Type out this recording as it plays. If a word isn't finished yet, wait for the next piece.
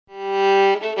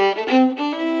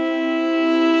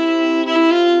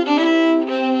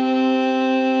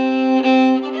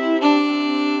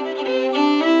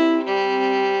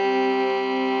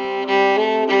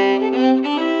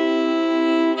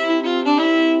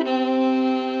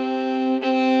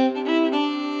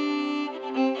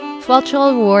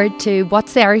Swalchal Award to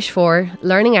What's the Irish For?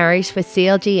 Learning Irish with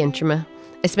CLG Intrama.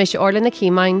 Is mis orlan na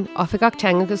címain, ofigach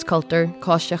teangagus culture,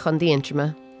 CEACHT02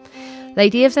 Intrama. The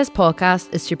idea of this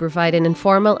podcast is to provide an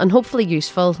informal and hopefully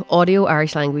useful audio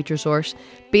Irish language resource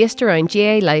based around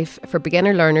GAA life for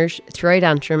beginner learners throughout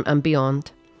Antrim and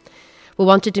beyond. We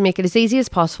wanted to make it as easy as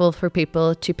possible for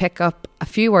people to pick up a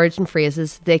few words and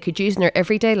phrases they could use in their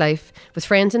everyday life with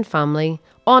friends and family,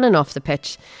 on and off the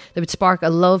pitch, that would spark a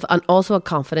love and also a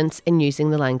confidence in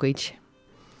using the language.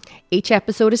 Each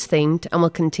episode is themed and will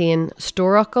contain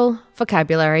stórachail,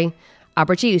 vocabulary,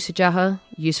 abertí úsáideacha,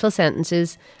 useful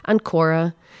sentences, and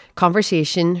cora,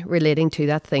 conversation relating to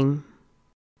that theme.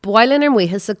 While in our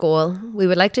muíchas a goal, we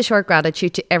would like to show our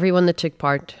gratitude to everyone that took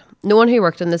part. No one who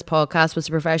worked on this podcast was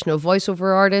a professional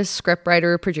voiceover artist, scriptwriter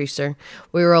or producer.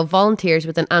 We were all volunteers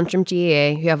within Antrim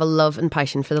GAA who have a love and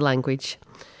passion for the language.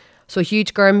 So a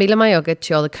huge gur míle maith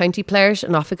to all the county players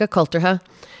and Offica Culturha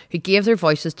who gave their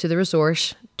voices to the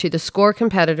resource, to the score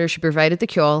competitors who provided the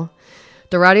ceol,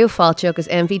 the radio fáilte agus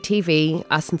MVTV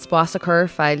as an spás a chur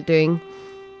file doing.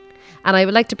 And I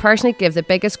would like to personally give the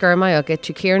biggest gur maith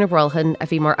to Kieran O'Brolhan a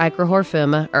bhí mar agrahor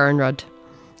fuma an rud.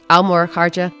 Almor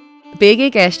Charja, big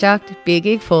CEACHT02,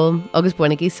 big fóm agus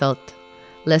bunaí sult.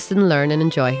 Listen, learn and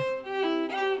enjoy.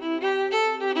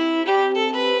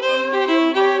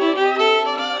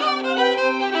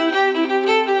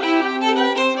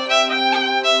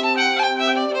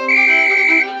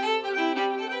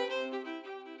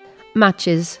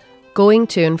 Matches, going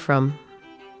to and from.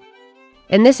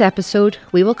 In this episode,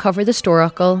 we will cover the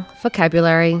stórachail,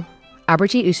 vocabulary,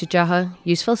 abertí úsáideacha,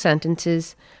 useful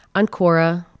sentences, and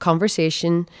cora,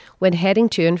 conversation, when heading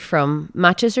to and from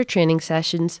matches or training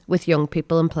sessions with young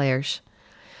people and players.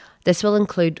 This will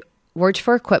include words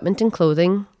for equipment and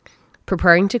clothing,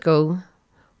 preparing to go,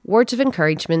 words of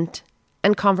encouragement,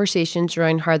 and conversations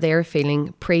around how they are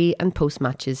feeling pre- and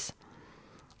post-matches.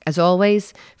 As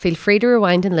always, feel free to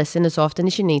rewind and listen as often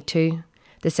as you need to.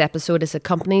 This episode is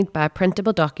accompanied by a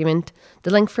printable document,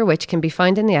 the link for which can be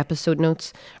found in the episode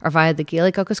notes or via the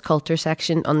Gaelic agus Culture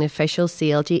section on the official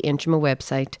CLG Intrama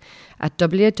website at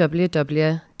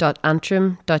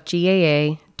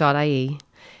www.antrim.gaa.ie.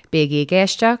 Big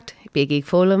CEACHT02, big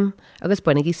fólam agus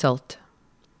bunaí sult.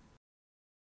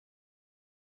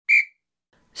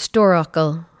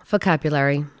 Stórachail,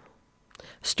 vocabulary.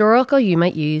 Stórachail you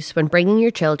might use when bringing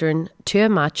your children to a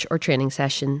match or training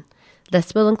session.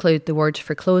 This will include the words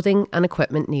for clothing and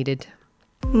equipment needed.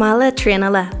 Mala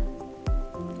trainala.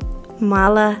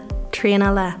 Mala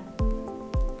trainala.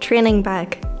 Training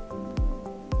bag.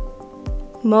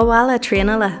 Mawala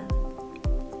trainala.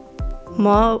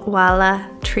 Mawala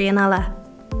trainala.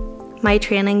 My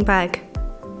training bag.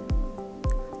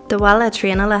 Dawala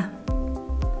trainala.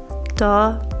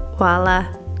 Dawala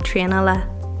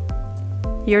trainala.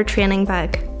 Your training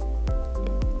bag.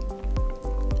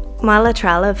 Mala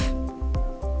tralav.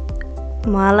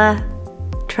 Mala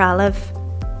tralav.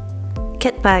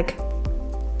 Kit bag.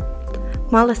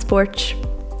 Mala sporch.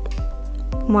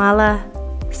 Mala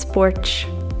sporch.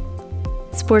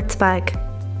 Sports bag.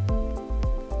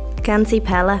 Ganzi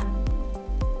pella.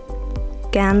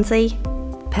 Ganzi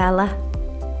pella.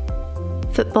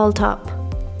 Football top.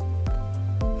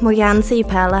 Moyanzi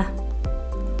pella.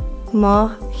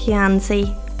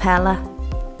 Moyanzi pella.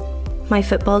 My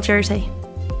football jersey.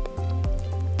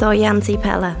 Doyanzi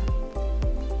pella.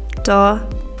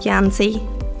 Doyanzi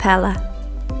pella.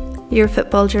 Your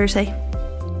football jersey.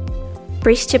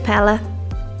 Bristia pella.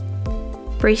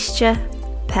 Bristia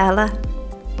pella.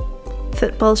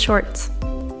 Football shorts.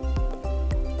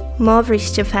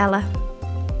 Mavristia pella.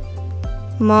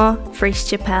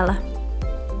 Mavristia pella.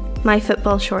 My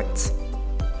football shorts.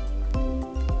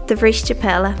 The Vristia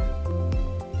pella.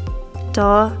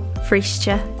 Da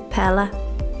Vristia pella.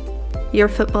 Your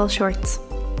football shorts.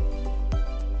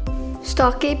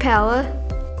 Stocky pella.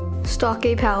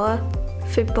 Stocky pella.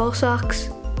 Football socks.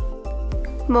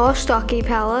 More stocky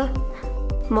pella.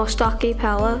 More stocky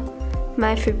pella.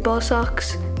 My football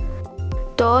socks.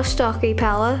 Da stocky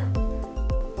pella.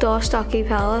 Da stocky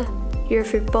pella. Your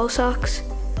football socks.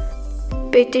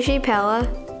 Bootishi pella.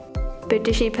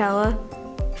 Bootishi pella.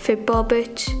 Football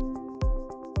boots.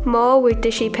 More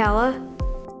wootishi pella.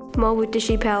 More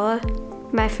wootishi pella.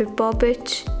 My football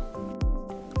boots.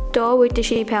 Da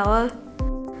wootishi pella.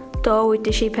 Da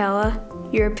wootishi pella.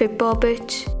 Your football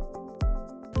boots.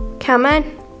 Caman.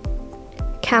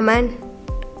 Caman.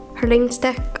 Hurling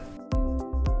stick.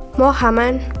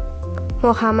 Mohaman.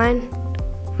 Mohaman.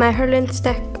 My hurling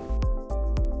stick.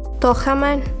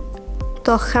 Dochaman.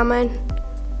 Dochaman.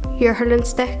 Your hurling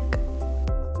stick.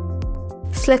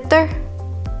 Slitter.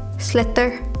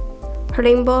 Slitter.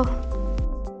 Hurling ball.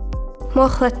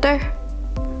 Mochlitter,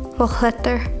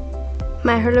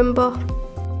 my hurling ball.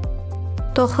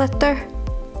 Dochlitter,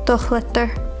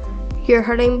 your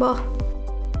hurling ball.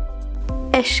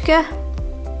 Ishka,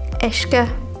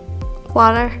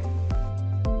 water.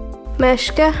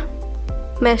 Mishka,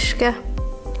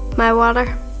 my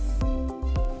water.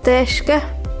 Dishka,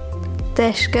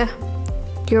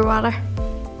 your water.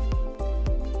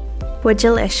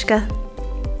 Wujil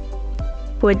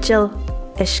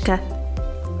ishka,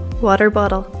 water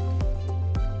bottle.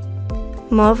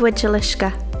 Ma vujil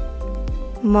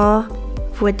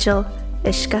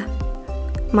ishka,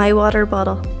 my water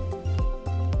bottle.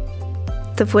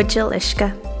 The vujil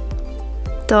ishka,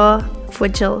 da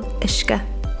vujil ishka,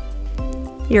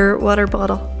 your water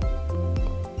bottle.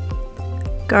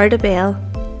 Garda bail,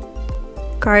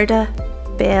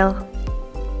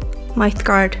 mouth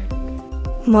guard.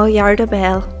 Ma yarda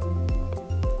bail,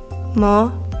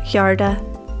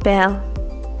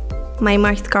 my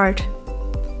mouth guard.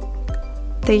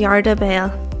 The yarda bail,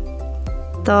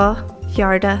 da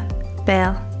yarda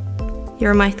bail,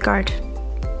 your mouth guard.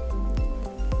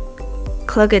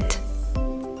 Clugged,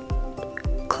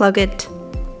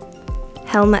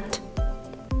 helmet.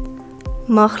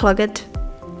 Ma chlugged,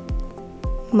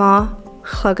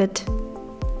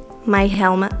 my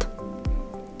helmet.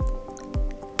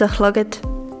 Da chlugged,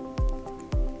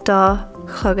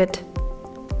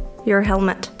 your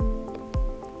helmet.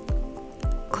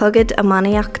 Clugged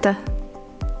amaniachta,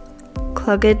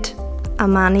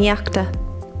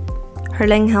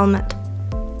 hurling helmet.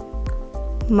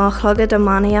 Ma chlugged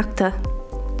amaniachta,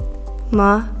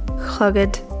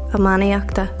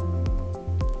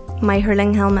 my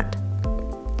hurling helmet.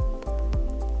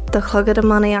 Da chlugged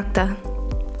amaniachta,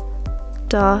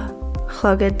 da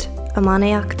chlugged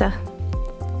amaniachta,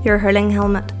 your hurling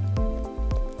helmet.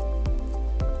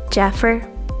 Jaffer,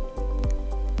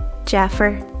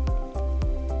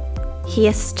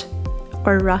 haste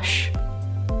or rush.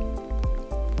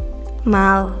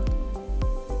 Mal,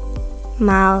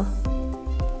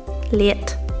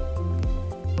 late.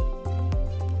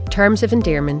 Terms of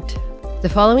endearment. The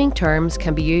following terms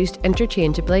can be used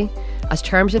interchangeably as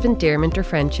terms of endearment or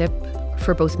friendship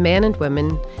for both men and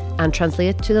women and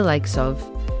translate to the likes of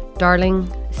darling,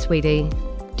 sweetie,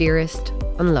 dearest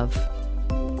and love.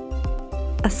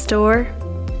 A store,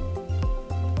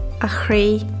 a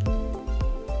chree,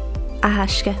 a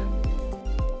hashke.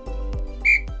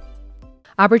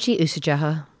 Aberji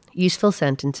Usajaha. Useful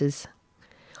sentences.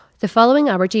 The following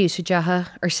Aberji Usajaha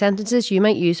are sentences you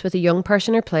might use with a young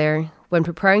person or player when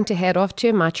preparing to head off to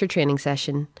a match or training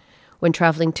session, when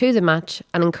travelling to the match,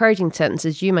 and encouraging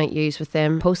sentences you might use with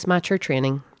them post-match or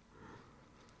training.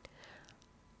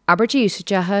 Aberji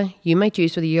Usajaha you might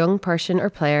use with a young person or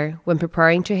player when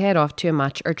preparing to head off to a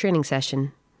match or training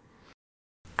session.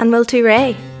 And will to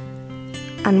ray.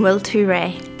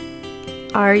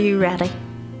 Are you ready?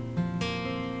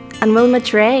 And will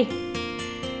madre.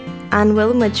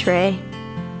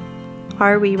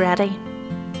 Are we ready?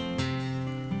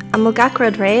 And will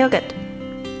gakrod ray ugat.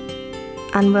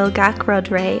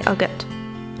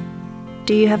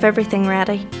 Do you have everything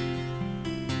ready?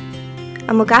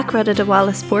 And will gakrod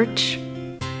idawala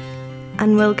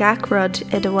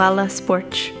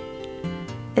sporch.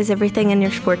 Is everything in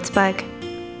your sports bag?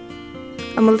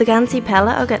 And will the gansi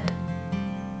pella ugat?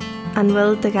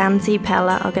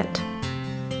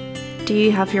 Do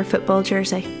you have your football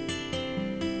jersey?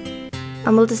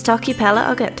 And will the stocky pella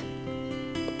ugat?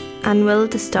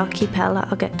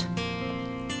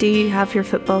 Do you have your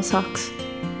football socks?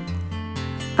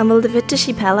 And will the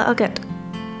vitishi pella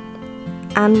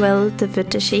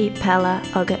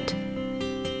ugat?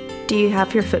 Do you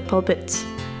have your football boots?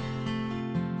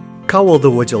 Cowell the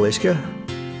wujil ishka.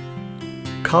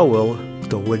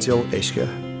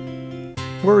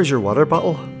 Where is your water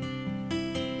bottle?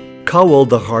 Cowell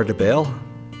the harde bail.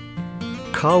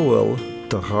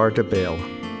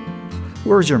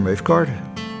 Where's your mouth guard?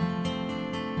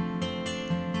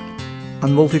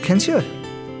 And will to kinsya?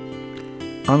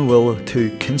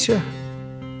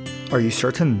 Are you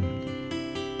certain?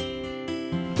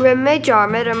 Rimme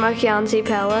jarmid or Machianzi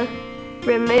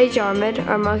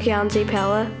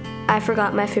Pella. I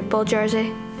forgot my football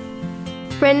jersey.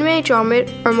 Rinme jarmid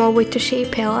or mo witashi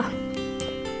Pella.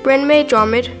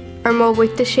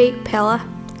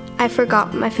 I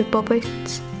forgot my football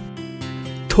boots.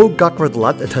 Tug gachrod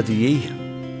lat atá di.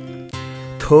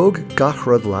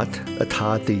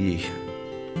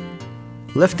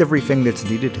 Lift everything that's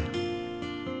needed.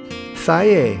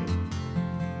 Faye.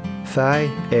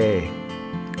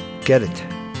 Get it.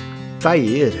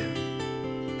 Faye.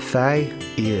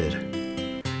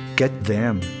 Get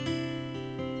them.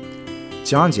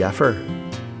 John Jaffer.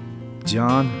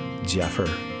 John Jeffer.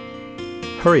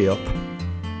 Hurry up.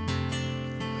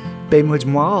 Be muid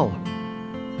mal.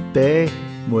 Be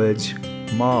muid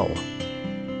mal.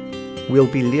 We'll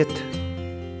be late.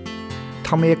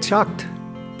 Tá mé ag teacht.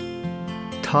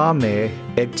 Tá mé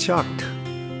ag teacht.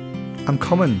 I'm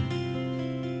coming.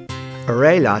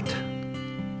 Array lad.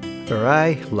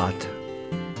 Array lad.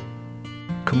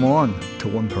 Come on to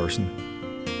one person.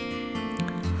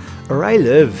 Array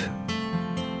live.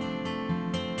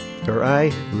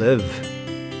 Array live.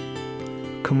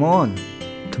 Come on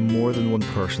to more than one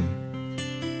person.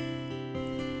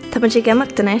 Tá muid ag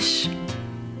imeacht anois.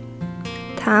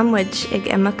 Tá muid ag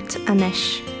imeacht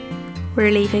anois. We're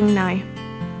leaving now.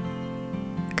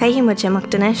 Caithfí muid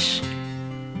imeacht anois.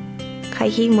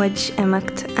 Caithfí muid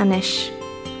imeacht anois.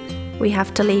 We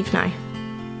have to leave now.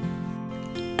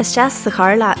 Is deas sa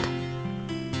char lad.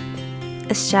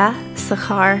 Is deas sa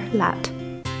char lad.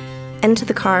 Into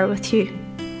the car with you.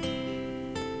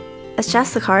 Is deas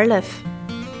sa char live.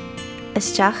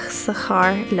 Is deas sa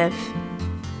char live.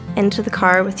 Into the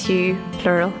car with you,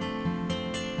 plural.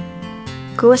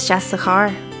 Go is deas sa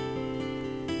char.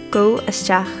 Go is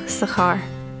deas sa char.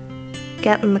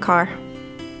 Get in the car.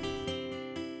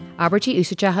 Abertí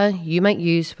úsáidteacha you might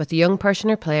use with a young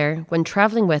person or player when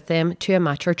travelling with them to a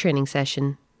match or training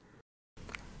session.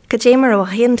 Cadé mar a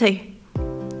wachaíonn tú?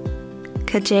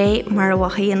 Cadé mar a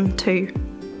wachaíonn tú?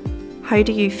 How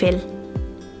do you feel?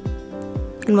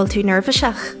 An bhfuil tú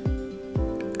nervouiseach?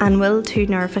 An bhfuil tú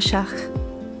nervouiseach?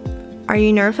 Are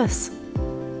you nervous?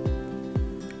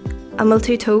 An bhfuil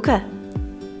tú tóga?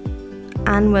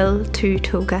 An bhfuil tú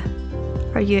tóga?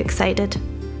 Are you excited?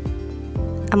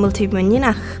 An bhfuil tú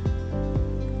muinneach?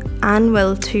 An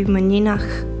bhfuil tú muinneach?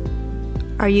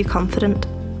 Are you confident?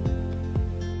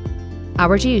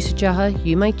 Abertí úsáidteacha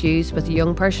you might use with a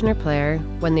young person or player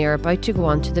when they are about to go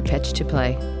onto the pitch to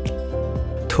play.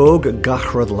 Tug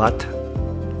gachrod lad.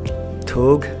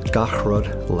 Tug gachrod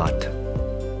lad.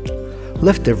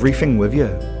 Lift everything with you.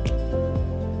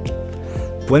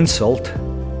 Buin salt.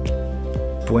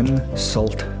 Buin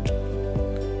salt.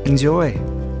 Enjoy.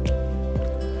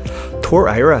 Tor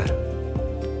ira.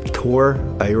 Tor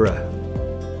ira.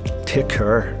 Take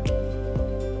care.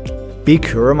 Be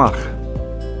curamach.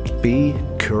 Be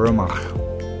curamach.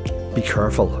 Be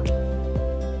careful.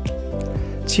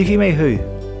 Chiefy may who.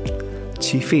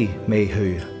 Chiefy may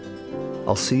who.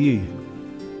 I'll see you.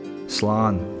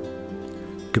 Slán.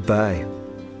 Goodbye.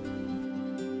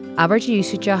 Abertí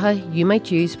úsáidteacha you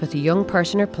might use with a young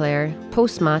person or player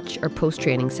post-match or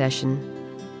post-training session.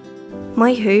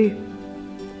 My who.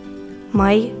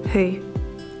 My who.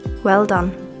 Well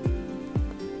done.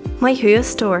 My who a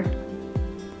store.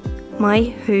 My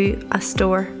who a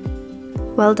store.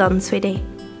 Well done, sweetie.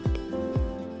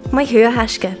 My who a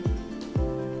hashka.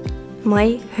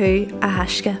 My who a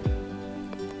hashka.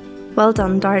 Well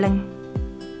done, darling.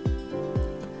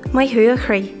 My who a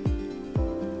chree.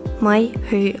 My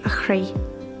who a chree.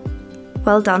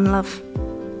 Well done, love.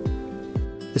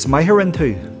 Is my harin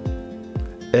too?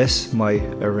 Is my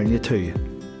harinne too?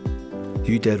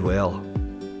 You did well.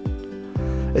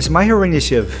 Is my harinne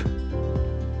shiv?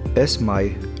 Is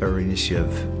my harinne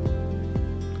shiv?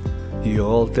 You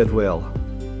all did well.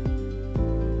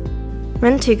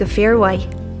 Rin tú go fear why.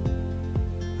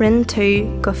 Rin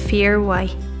tú go fear why.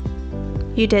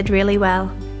 You did really well.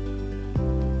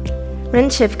 Rin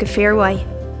shiv go fear why.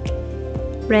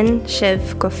 Rin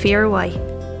shiv go fear why.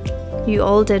 You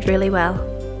all did really well.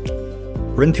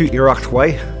 Rin tú iirecht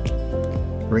wai.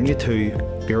 Rinne tú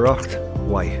iirecht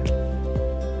wai.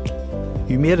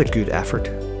 You made a good effort.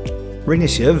 Rinne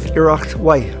shiv iirecht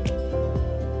wai.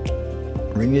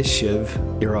 Rinne shiv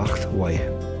iirecht wai.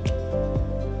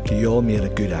 You all made a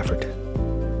good effort.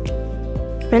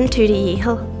 Rin tú di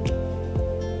dhíthal.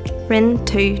 Rin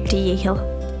tú di dhíthal.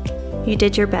 You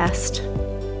did your best.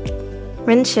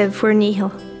 Rin shiv were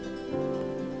níhal.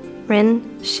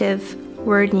 Rin shiv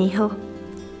were níhal.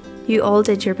 You all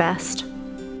did your best.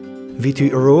 Bhí tú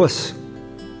arós.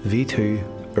 Bhí tú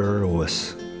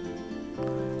arós.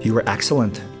 You were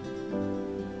excellent.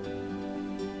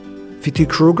 Bhí tú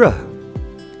cruga.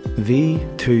 Bhí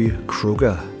tú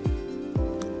cruga.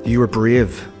 You were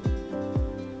brave.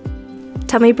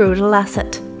 Tá mé brutal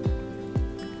asset.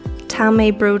 Tá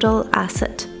mé brutal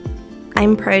asset.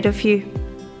 I'm proud of you.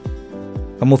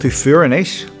 An bhfuil tú fuair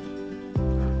anois?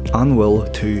 An bhfuil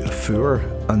tú fuair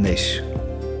anois?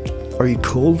 Are you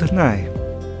cold now?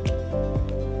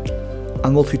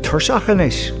 An bhfuil tú tuirseach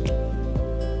anois?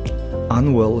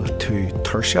 An bhfuil tú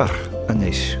tuirseach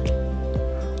anois?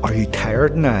 Are you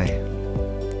tired now?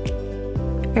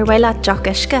 Bhaile at Joch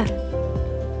isce.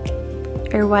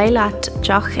 Bhaile at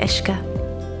Joch isce.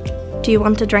 Do you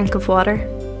want a drink of water?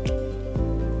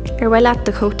 Why lat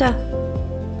Dakota?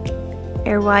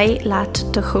 Why lat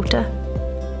Dakota?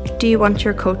 Do you want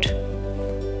your coat?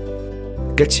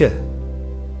 Get you.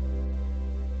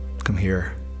 Come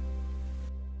here.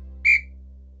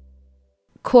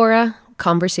 Cora,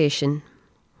 conversation.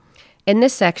 In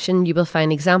this section, you will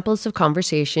find examples of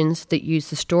conversations that use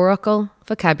historical,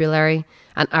 vocabulary,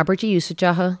 and Aberge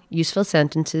usageacha useful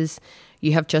sentences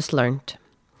you have just learnt.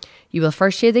 You will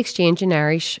first hear the exchange in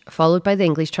Irish, followed by the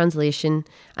English translation,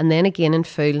 and then again in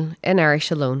full, in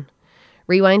Irish alone.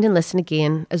 Rewind and listen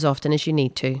again as often as you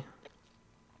need to.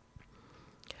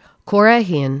 Cora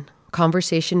Hain,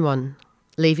 Conversation 1,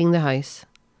 Leaving the House.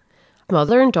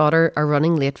 Mother and daughter are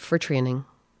running late for training.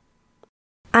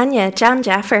 Anya, Jan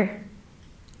Jaffer.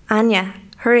 Anya,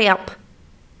 hurry up.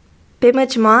 Bimma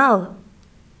Jamal.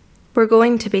 We're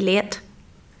going to be late.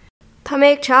 Tá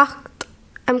méid teacht,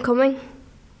 I'm coming.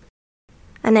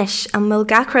 Anish, and we'll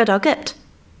gacra dugget.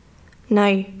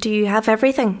 Now, do you have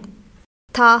everything?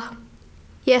 Tá.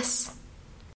 Yes.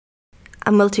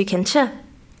 And will tu kincha?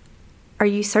 Are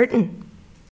you certain?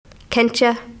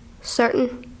 Kincha.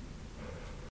 Certain.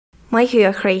 My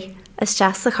huachri is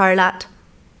just the car lat.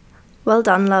 Well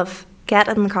done, love. Get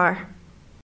in the car.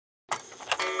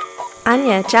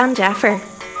 Anya, Jan Jaffer.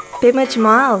 Bimma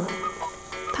Jamal.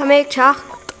 Tá méid teacht.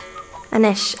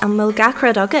 Anish, and we'll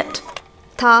gacra dugget.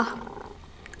 Tá.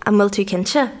 And will tu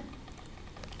kincha?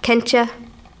 Kincha.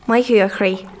 My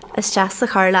huachri is just the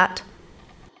car lat.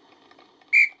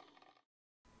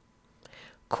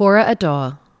 Cora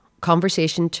Adaw,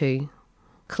 Conversation 2,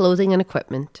 Clothing and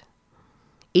Equipment.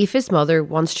 Aoife's mother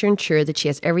wants to ensure that she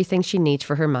has everything she needs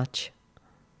for her match.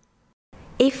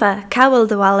 Aoife, cawil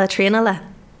dawala trainala.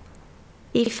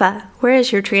 Aoife, where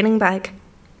is your training bag?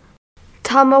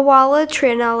 Tá má wala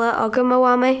trainala aga má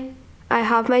wame. I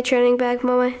have my training bag,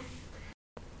 mummy.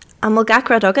 And will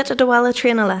gacra dugget a dawala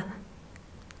trainala.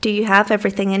 Do you have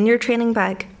everything in your training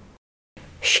bag?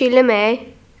 Sheila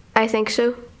May. I think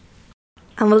so.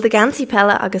 And will the gansi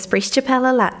pella agus bristia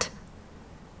pella lat?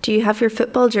 Do you have your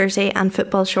football jersey and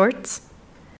football shorts?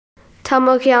 Tá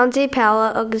má gansi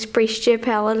pella agus bristia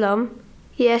pella lum.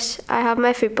 Yes, I have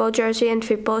my football jersey and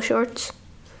football shorts.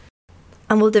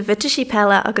 And will the vitishi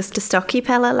pella agus the stocky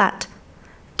pella lat?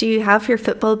 Do you have your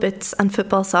football boots and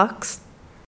football socks?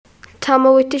 Tá má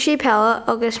witishi pella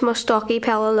agus má stocky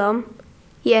pella lum.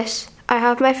 Yes, I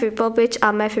have my football boots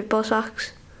and my football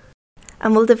socks.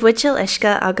 And will the vigil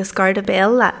ishka agus garda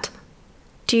bail lat?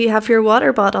 Do you have your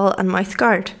water bottle and mouth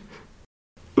guard?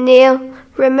 Neil,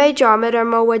 rim my jarmid or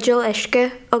má vigil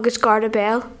ishka agus garda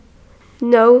bail.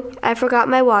 No, I forgot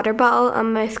my water bottle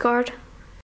and mouth guard.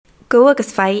 Go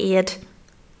agus fai aid.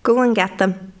 Go and get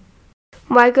them.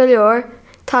 My galore,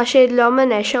 tá sé lum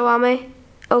an isha wame.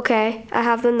 Okay, I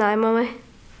have them now, mummy.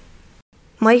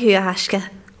 My hua hashka.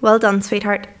 Well done,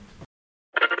 sweetheart.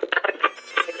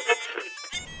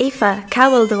 Aoife,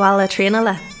 cawil dawala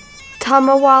trainala. Tá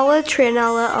má wala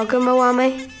trainala aga má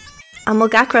wame. And will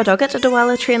gacra dugget a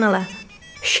dawala trainala.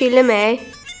 Sheila May.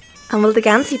 And will the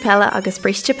gansi pella agus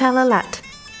bristia pella lat?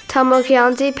 Tá má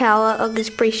gansi pella agus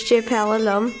bristia pella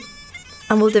lum.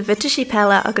 And will the vitishi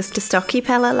pella agus the stocky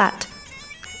pella lat?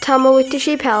 Tá má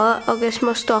witishi pella agus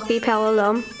má stocky pella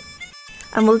lum.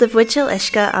 And will the vigil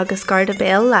ishka agus garda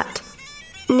bail lat?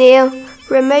 Neil,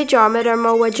 rim my jarmid or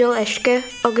má vigil ishka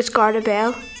agus garda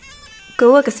bail.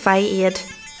 Go agus fai aid.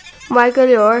 My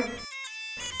galore,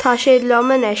 tá sé lum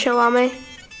an isha wame.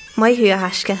 My hua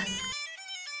hashka.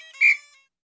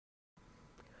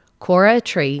 Cora a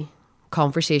Tree,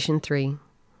 Conversation 3,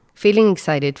 Feeling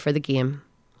excited for the game.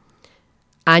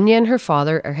 Anya and her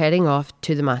father are heading off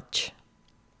to the match.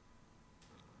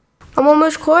 I'm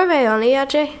almost Corvey on it,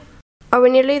 Ajay. Are we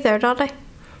nearly there, Daddy?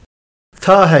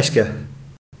 Tá Heisce.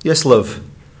 Yes, love.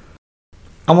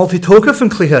 I'm all tóca fan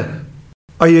cluiche.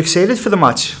 Are you excited for the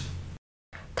match?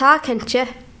 Tá cinse.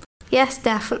 Yes,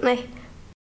 definitely.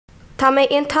 Tá mé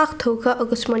intach tóca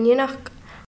agus muinach.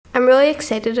 I'm really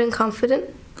excited and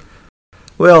confident.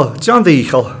 Well, John the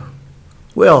Eagle.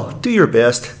 Well, do your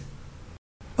best.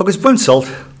 Agus bun salt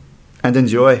and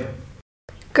enjoy.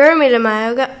 Gur mí le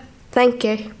maiga. Thank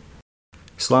you.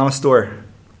 Slán store.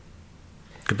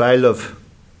 Goodbye, love.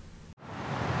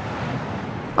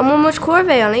 I'm almost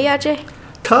Corvey on it, Ajay.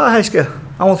 Tá Heisce.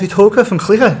 I'm all tóca fan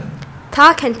cluiche.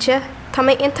 Tá cinse. Tá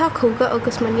mé intach tóca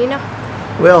agus muinach.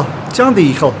 Well, John the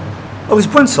Eagle. Agus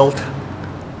bun salt.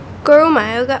 Gur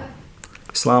maiga.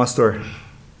 Slán store.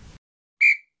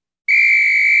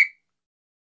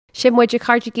 Sin muid a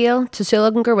cardigale to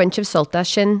Sullivan Gurwinch of Sulta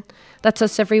Shin. That's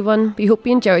us, everyone. We hope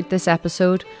you enjoyed this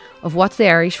episode of What's the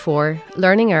Irish For?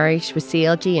 Learning Irish with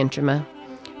CLG Intrama.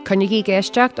 Chun í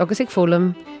géisteacht agus ag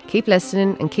fólam, keep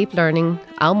listening and keep learning.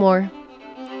 Al mór.